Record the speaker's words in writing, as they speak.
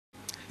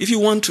if you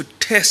want to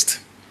test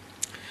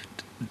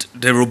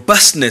the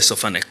robustness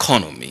of an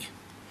economy,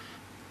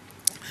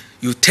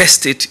 you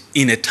test it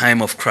in a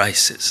time of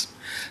crisis.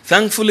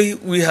 Thankfully,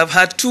 we have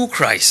had two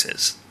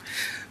crises.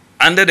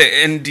 Under the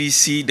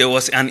NDC, there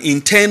was an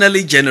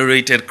internally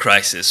generated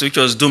crisis, which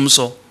was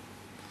Dumsor.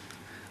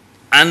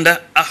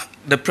 Under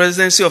the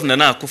presidency of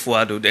Nana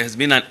Akufo-Addo, there has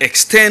been an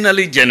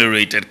externally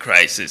generated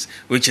crisis,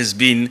 which has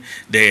been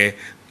the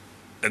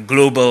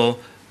global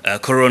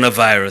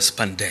coronavirus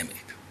pandemic.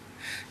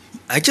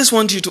 I just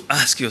want you to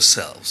ask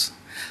yourselves,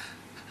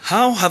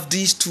 how have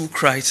these two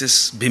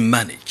crises been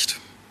managed?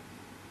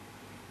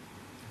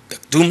 The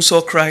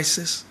Dumsor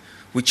crisis,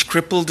 which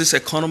crippled this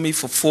economy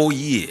for 4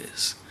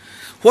 years.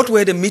 What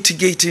were the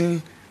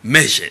mitigating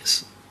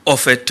measures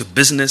offered to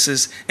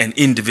businesses and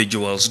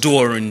individuals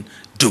during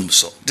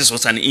Dumsor? This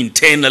was an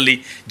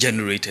internally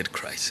generated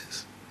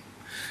crisis.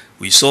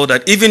 We saw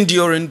that even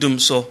during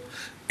Dumsor,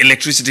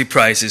 electricity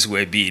prices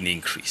were being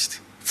increased.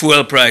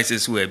 Fuel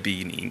prices were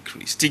being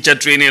increased. Teacher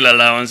training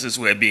allowances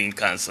were being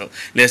cancelled.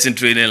 Nursing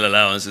training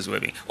allowances were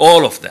being...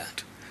 All of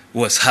that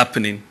was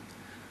happening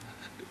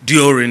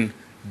during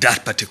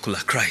that particular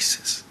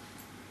crisis.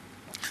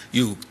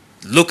 You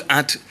look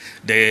at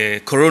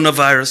the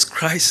coronavirus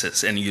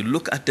crisis and you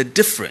look at the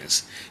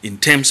difference in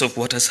terms of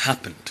what has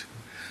happened.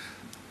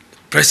 The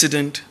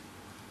president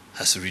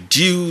has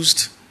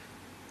reduced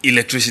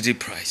electricity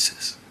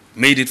prices,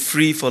 made it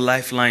free for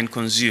lifeline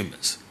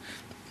consumers,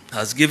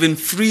 has given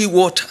free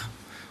water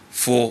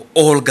for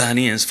all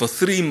Ghanaians for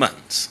 3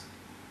 months,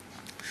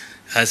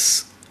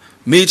 has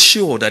made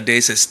sure that there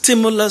is a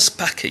stimulus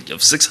package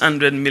of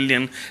 600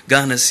 million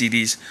Ghana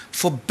cedis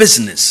for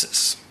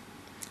businesses.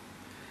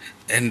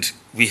 And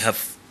we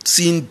have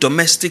seen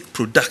domestic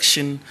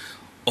production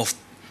of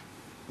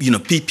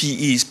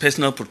PPEs,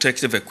 personal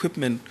protective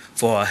equipment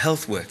for our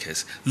health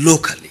workers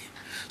locally.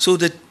 So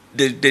the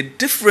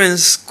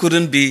difference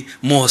couldn't be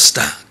more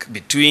stark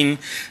between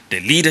the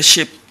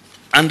leadership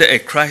under a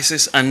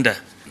crisis under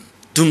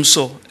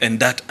Dumsor and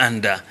that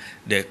under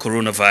the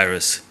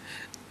coronavirus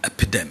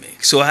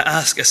epidemic. So I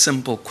ask a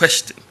simple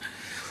question.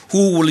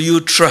 Who will you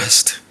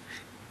trust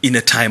in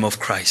a time of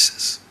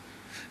crisis?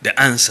 The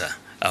answer,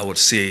 I would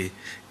say,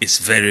 is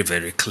very,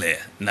 very clear.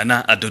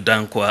 Nana Addo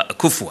Dankwa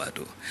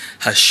Akufo-Addo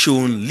has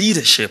shown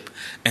leadership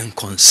and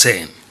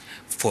concern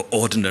for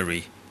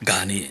ordinary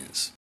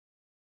Ghanaians.